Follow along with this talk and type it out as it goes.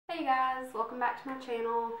Hey guys, welcome back to my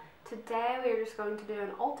channel. Today we are just going to do an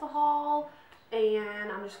Ulta haul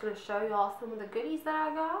and I'm just going to show y'all some of the goodies that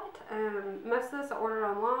I got. Most of this I ordered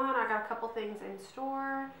online. I got a couple things in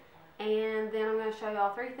store and then I'm going to show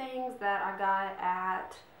y'all 3 things that I got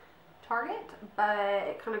at Target, but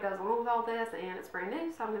it kind of goes along with all this and it's brand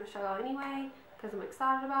new, so I'm going to show y'all anyway because I'm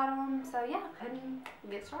excited about them. So yeah, go ahead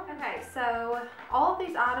and get started. Okay, so all of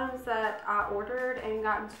these items that I ordered and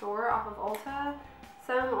got in store off of Ulta,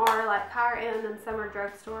 some are like higher end and some are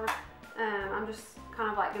drugstore. I'm just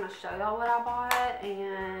kind of like going to show y'all what I bought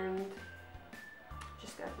and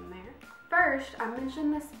just go from there. First, I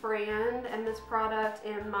mentioned this brand and this product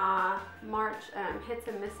in my March hits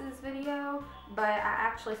and misses video, but I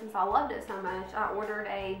actually, since I loved it so much, I ordered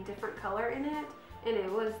a different color in it, and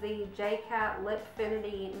it was the JCat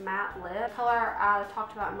Lipfinity Matte Lip. The color I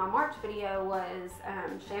talked about in my March video was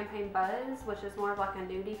Champagne Buzz, which is more of like a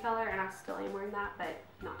nudie color, and I still am wearing that, but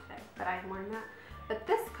not today, but I am wearing that. But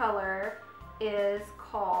this color is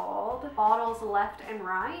called Bottles Left and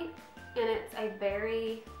Right, and it's a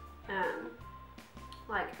very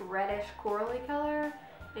like reddish corally color,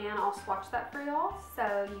 and I'll swatch that for y'all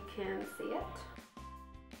so you can see it.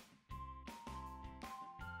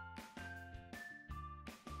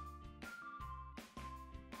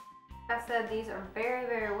 I said these are very,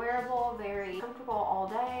 very wearable, very comfortable all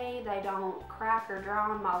day. They don't crack or dry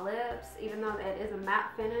on my lips. Even though it is a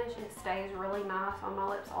matte finish, it stays really nice on my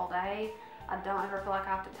lips all day. I don't ever feel like I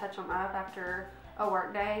have to touch them up after a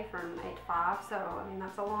work day from 8 to 5, so I mean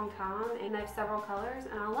that's a long time, and they have several colors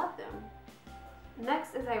and I love them.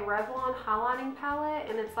 Next is a Revlon highlighting palette,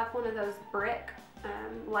 and it's like one of those brick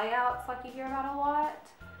layouts like you hear about a lot,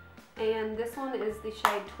 and this one is the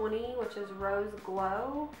shade 20, which is Rose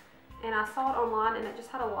Glow, and I saw it online and it just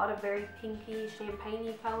had a lot of very pinky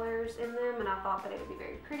champagne-y colors in them, and I thought that it would be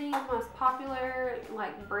very pretty. The most popular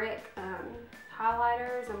like brick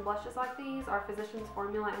highlighters and blushes like these are Physicians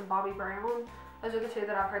Formula and Bobbi Brown. Those are the 2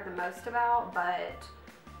 that I've heard the most about, but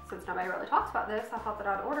since nobody really talks about this, I thought that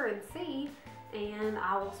I'd order and see, and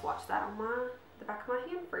I will swatch that on the back of my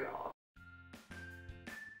hand for y'all.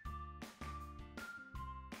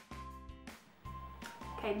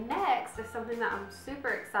 Okay, next is something that I'm super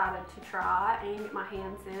excited to try and get my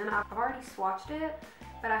hands in. I've already swatched it,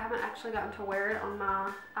 but I haven't actually gotten to wear it on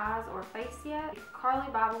my eyes or face yet.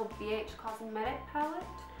 Carli Bybel BH Cosmetic Palette.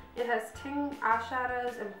 It has 10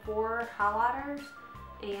 eyeshadows and 4 highlighters,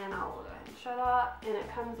 and I'll go ahead and show that. And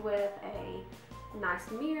it comes with a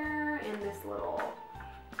nice mirror and this little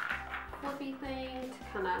flippy thing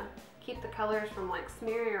to kind of keep the colors from like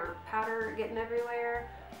smearing or powder getting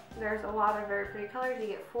everywhere. There's a lot of very pretty colors. You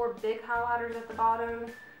get 4 big highlighters at the bottom.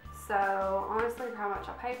 So honestly, for how much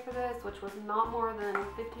I paid for this, which was not more than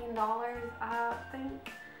 $15, I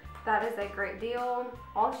think, that is a great deal.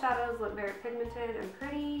 All the shadows look very pigmented and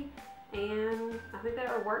pretty, and I think that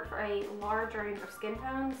it would work for a large range of skin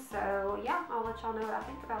tones. So yeah, I'll let y'all know what I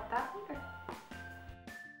think about that later.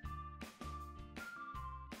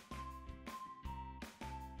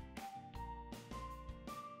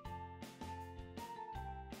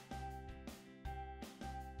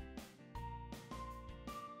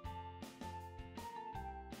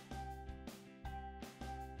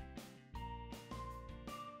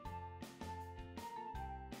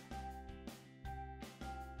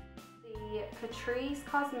 The Catrice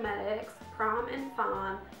Cosmetics Prime and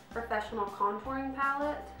Fine Professional Contouring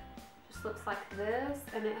Palette just looks like this,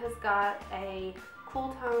 and it has got a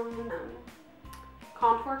cool tone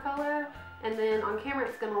contour color, and then on camera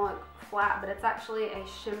it's going to look flat, but it's actually a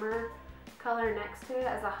shimmer color next to it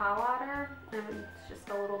as a highlighter, and it's just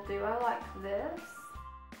a little duo like this.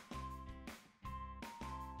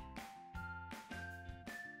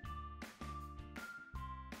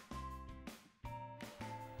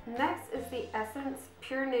 Next is the Essence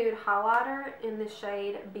Pure Nude Highlighter in the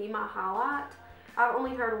shade Be My Highlight. I've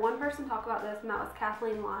only heard one person talk about this, and that was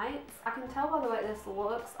Kathleen Lights. I can tell by the way this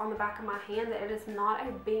looks on the back of my hand that it is not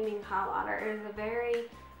a beaming highlighter. It is a very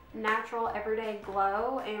natural, everyday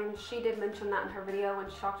glow, and she did mention that in her video when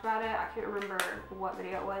she talked about it. I can't remember what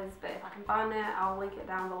video it was, but if I can find it, I'll link it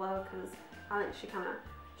down below because I think she kind of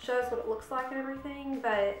shows what it looks like and everything,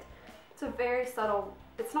 but it's a very subtle,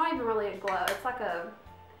 it's not even really a glow, it's like a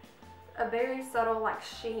very subtle like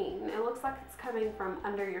sheen. It looks like it's coming from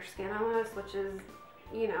under your skin almost, which is,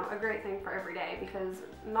 you know, a great thing for every day because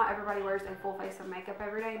not everybody wears a full face of makeup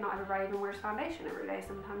every day. Not everybody even wears foundation every day.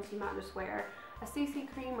 Sometimes you might just wear a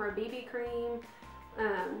CC cream or a BB cream,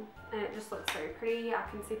 and it just looks very pretty. I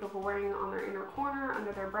can see people wearing it on their inner corner,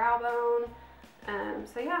 under their brow bone.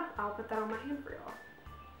 So yeah, I'll put that on my hand for y'all.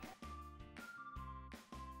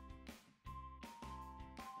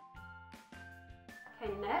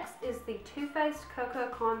 Okay, next is the Too Faced Cocoa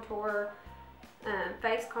Contour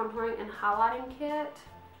Face Contouring and Highlighting Kit.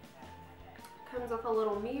 Comes with a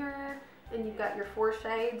little mirror, and you've got your 4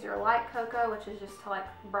 shades, your light cocoa, which is just to like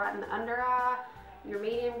brighten the under eye, your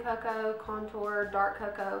medium cocoa, contour, dark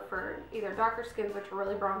cocoa for either darker skins which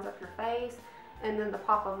really bronze up your face, and then the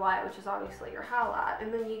pop of light, which is obviously your highlight.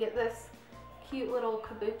 And then you get this cute little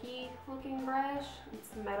kabuki looking brush. It's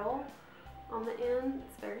metal on the end.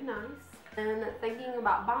 It's very nice. And thinking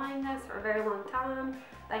about buying this for a very long time.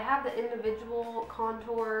 They have the individual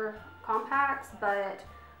contour compacts, but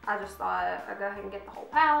I just thought I'd go ahead and get the whole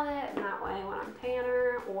palette, and that way when I'm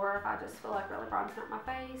tanner, or if I just feel like really bronzing up my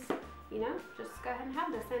face, you know, just go ahead and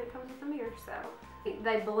have this, and it comes with a mirror. So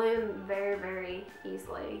they blend very, very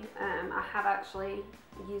easily. I have actually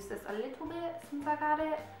used this a little bit since I got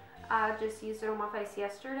it. I just used it on my face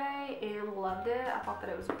yesterday and loved it. I thought that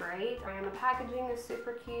it was great. And the packaging is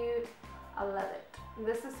super cute. I love it.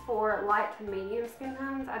 This is for light to medium skin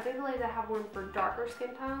tones. I do believe they have one for darker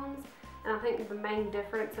skin tones. And I think the main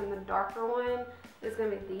difference in the darker one is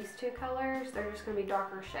going to be these 2 colors. They're just going to be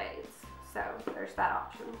darker shades. So there's that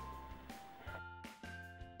option.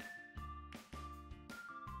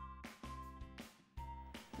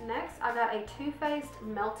 Next, I got a Too Faced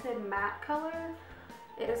Melted Matte color.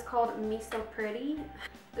 It is called Miso Pretty.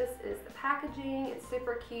 This is the packaging. It's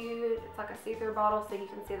super cute. It's like a see-through bottle so you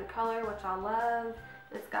can see the color, which I love.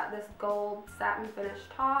 It's got this gold satin finish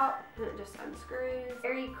top, and it just unscrews.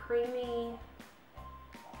 Very creamy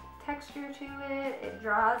texture to it. It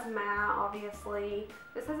dries matte, obviously.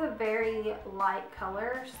 This is a very light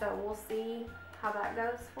color, so we'll see how that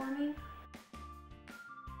goes for me.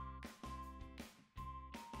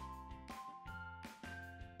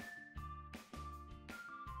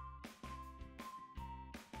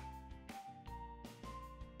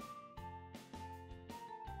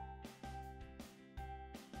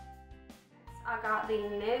 I got the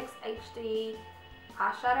NYX HD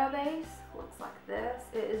Eyeshadow Base. Looks like this.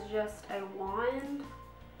 It is just a wand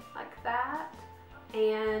like that,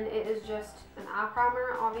 and it is just an eye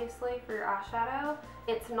primer, obviously, for your eyeshadow.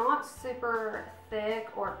 It's not super thick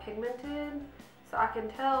or pigmented, so I can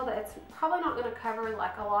tell that it's probably not going to cover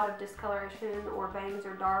like a lot of discoloration or veins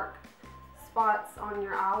or dark spots on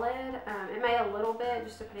your eyelid. It may a little bit,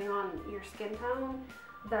 just depending on your skin tone,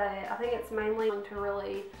 but I think it's mainly going to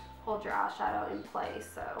really hold your eyeshadow in place.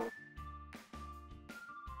 So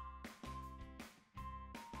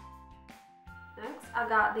next, I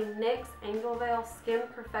got the NYX Angel Veil Skin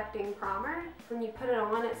Perfecting Primer. When you put it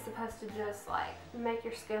on, it's supposed to just like make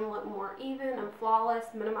your skin look more even and flawless,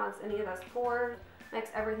 minimize any of those pores,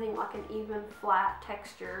 makes everything like an even flat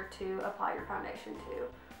texture to apply your foundation to.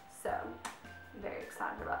 So I'm very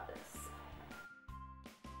excited about this.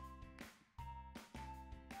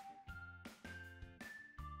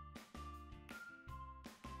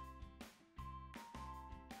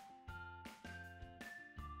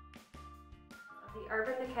 The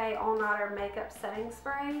Urban Decay All Nighter Makeup Setting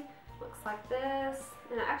Spray. Looks like this,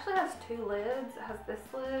 and it actually has 2 lids. It has this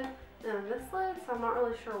lid and this lid, so I'm not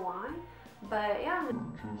really sure why, but yeah.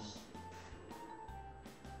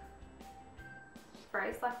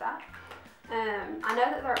 Sprays like that. I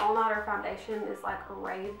know that their All Nighter foundation is like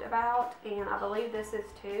raved about, and I believe this is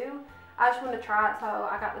too. I just wanted to try it, so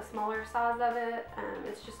I got the smaller size of it.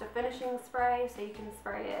 It's just a finishing spray, so you can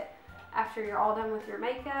spray it after you're all done with your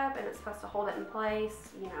makeup, and it's supposed to hold it in place,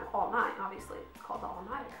 you know, all night. Obviously, it's called the All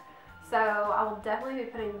Nighter. So I will definitely be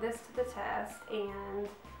putting this to the test, and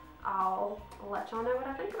I'll let y'all know what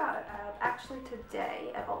I think about it. Actually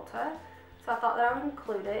today at Ulta, so I thought that I would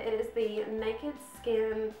include it. It is the Naked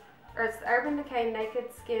Skin, or it's the Urban Decay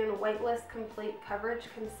Naked Skin Weightless Complete Coverage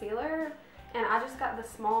Concealer, and I just got the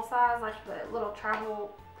small size, like the little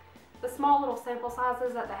travel, the small little sample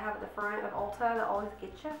sizes that they have at the front of Ulta that always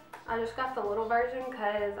get you. I just got the little version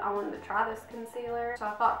because I wanted to try this concealer. So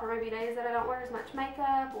I thought for maybe days that I don't wear as much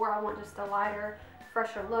makeup, or I want just a lighter,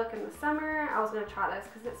 fresher look in the summer, I was going to try this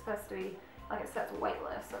because it's supposed to be, like it says,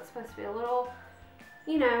 weightless. So it's supposed to be a little,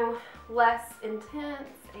 you know, less intense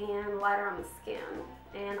and lighter on the skin.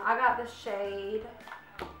 And I got the shade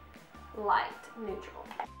Light Neutral.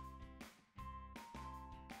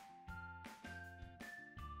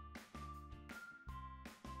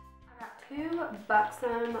 I got 2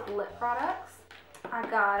 BUXOM lip products. I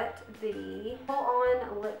got the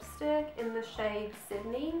full-on lipstick in the shade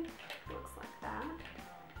Sydney. Looks like that.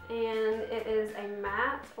 And it is a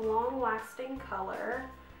matte, long-lasting color.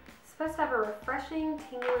 It's supposed to have a refreshing,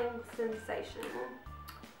 tingling sensation.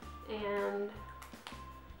 And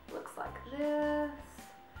looks like this.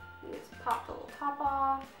 You just pop the little top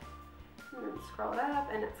off. and then scroll it up,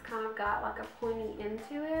 and it's kind of got like a pointy end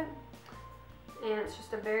to it, and it's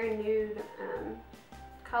just a very nude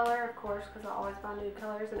color, of course, because I always buy nude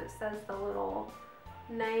colors, and it says the little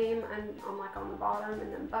name and on the bottom,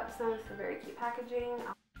 and then BUXOM, so very cute packaging.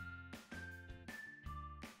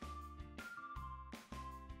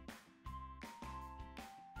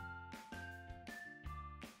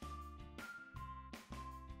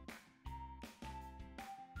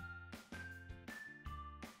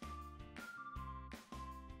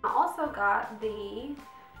 I also got the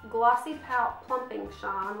Glossy Pout Plumping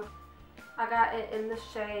Shine. I got it in the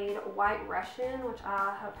shade White Russian, which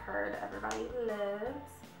I have heard everybody loves.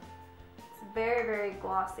 It's very, very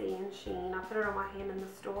glossy and sheen. I put it on my hand in the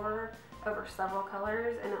store over several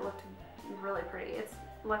colors, and it looked really pretty. It's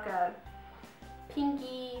like a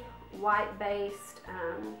pinky, white-based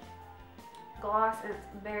gloss, and it's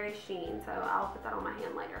very sheen, so I'll put that on my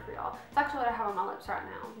hand later for y'all. It's actually what I have on my lips right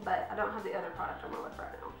now, but I don't have the other product on my lip right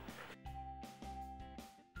now.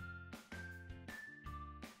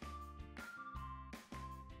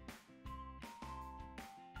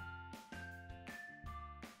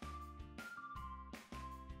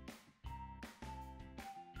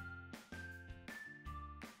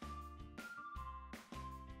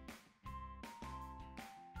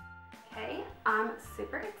 Okay, I'm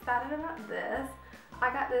super excited about this.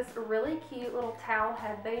 I got this really cute little towel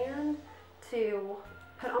headband to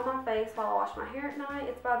put on my face while I wash my hair at night.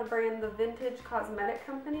 It's by the brand The Vintage Cosmetic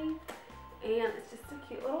Company, and it's just a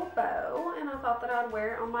cute little bow, and I thought that I'd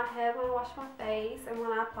wear it on my head when I wash my face and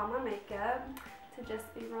when I apply my makeup to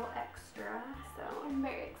just be real extra. So I'm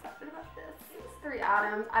very excited about this. It's 3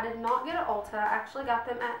 items. I did not get at Ulta. I actually got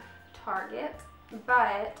them at Target,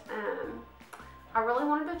 but I really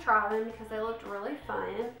wanted to try them because they looked really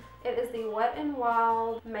fun. It is the Wet n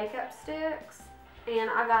Wild makeup sticks, and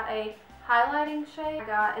I got a highlighting shade,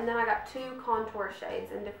 and then I got 2 contour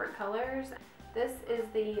shades in different colors. This is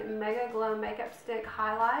the MegaGlo makeup stick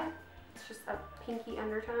highlight. It's just a pinky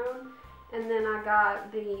undertone. And then I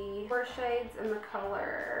got the 4 shades in the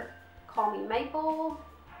color Call Me Maple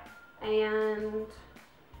and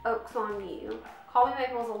Oaks on You. Call Me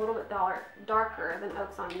Maple is a little bit darker than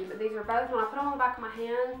Oaks on You, but these are both, when I put them on the back of my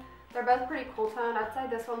hand, they're both pretty cool toned. I'd say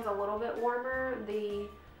this one's a little bit warmer. The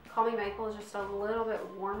Call Me Maple is just a little bit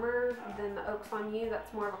warmer than the Oaks on You.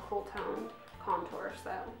 That's more of a cool toned contour,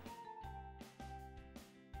 so.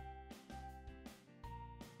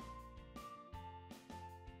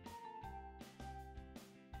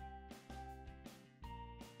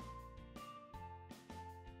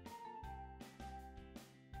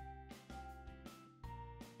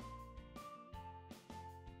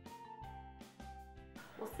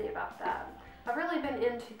 We'll see about that. I've really been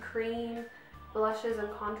into cream blushes and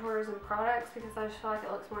contours and products because I just feel like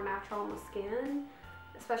it looks more natural on the skin,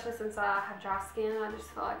 especially since I have dry skin. I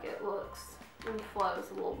just feel like it looks and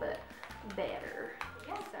flows a little bit better.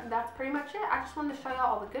 Yeah, so that's pretty much it. I just wanted to show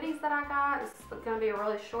y'all all the goodies that I got. This is going to be a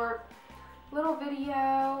really short little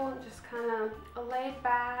video, just kind of laid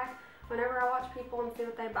back. Whenever I watch people and see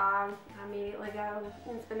what they buy, I immediately go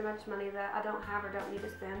and spend a bunch of money that I don't have or don't need to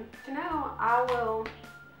spend. You know, I will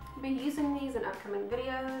be using these in upcoming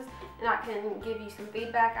videos, and I can give you some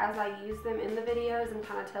feedback as I use them in the videos and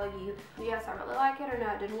kind of tell you, yes, I really like it, or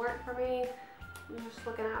no, it didn't work for me. I'm just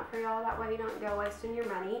looking out for y'all, that way you don't go wasting your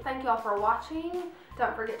money. Thank y'all for watching.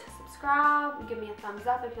 Don't forget to subscribe, give me a thumbs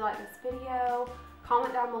up if you like this video.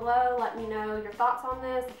 Comment down below, let me know your thoughts on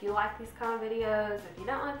this, if you like these kind of videos, if you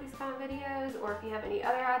don't like these kind of videos, or if you have any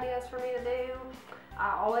other ideas for me to do.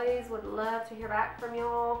 I always would love to hear back from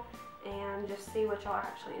y'all and just see what y'all are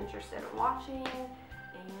actually interested in watching.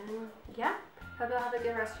 And yeah, hope y'all have a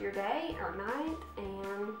good rest of your day or night,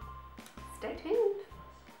 and stay tuned.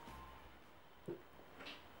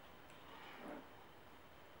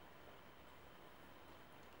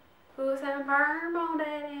 Put some firm on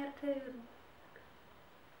that attitude.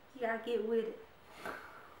 You gotta get with it.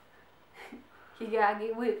 You gotta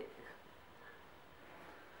get with it.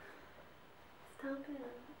 Stop it.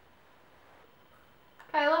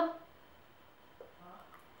 Caleb?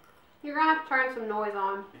 You're gonna have to turn some noise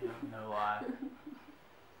on. Yeah, no lie.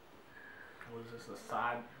 Was this a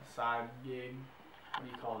side gig? What do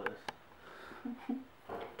you call this?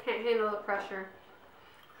 Can't handle the pressure.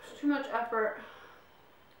 It's too much effort.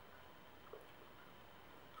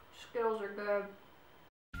 Skills are good.